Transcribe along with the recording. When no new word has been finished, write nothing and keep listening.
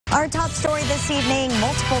Our top story this evening,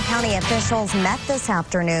 multiple county officials met this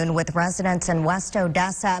afternoon with residents in West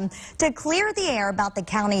Odessa to clear the air about the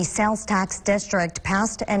county sales tax district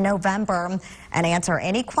passed in November and answer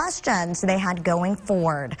any questions they had going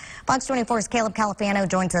forward. Fox 24's Caleb Califano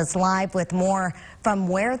joins us live with more from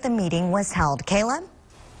where the meeting was held. Caleb?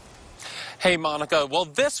 Hey, Monica. Well,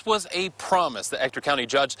 this was a promise that Ector County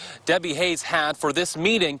Judge Debbie Hayes had for this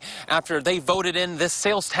meeting after they voted in this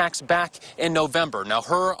sales tax back in November. Now,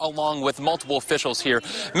 her, along with multiple officials here,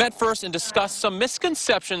 met first and discussed some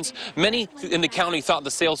misconceptions. Many in the county thought the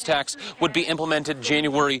sales tax would be implemented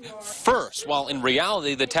January 1st, while in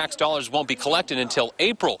reality, the tax dollars won't be collected until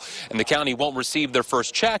April, and the county won't receive their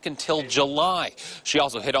first check until July. She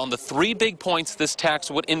also hit on the three big points this tax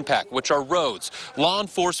would impact, which are roads, law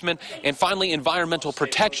enforcement, and finally environmental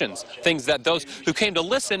protections, things that those who came to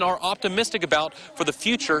listen are optimistic about for the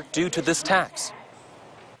future due to this tax.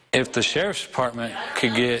 If the sheriff's department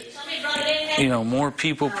could get, more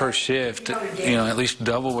people per shift, at least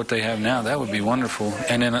double what they have now, that would be wonderful.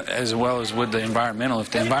 And then as well as with the environmental,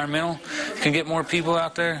 if the environmental can get more people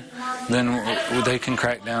out there, then they can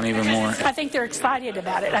crack down even more. I think they're excited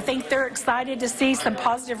about it. I think they're excited to see some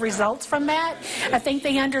positive results from that. I think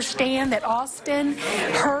they understand that Austin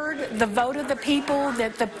heard the vote of the people,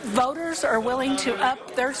 that the voters are willing to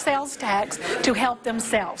up their sales tax to help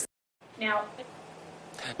themselves.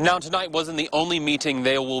 Now, tonight wasn't the only meeting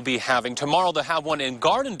they will be having. Tomorrow they'll have one in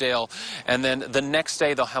Gardendale, and then the next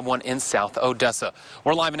day they'll have one in South Odessa.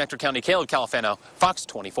 We're live in Ector County. Caleb Califano, Fox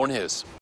 24 News.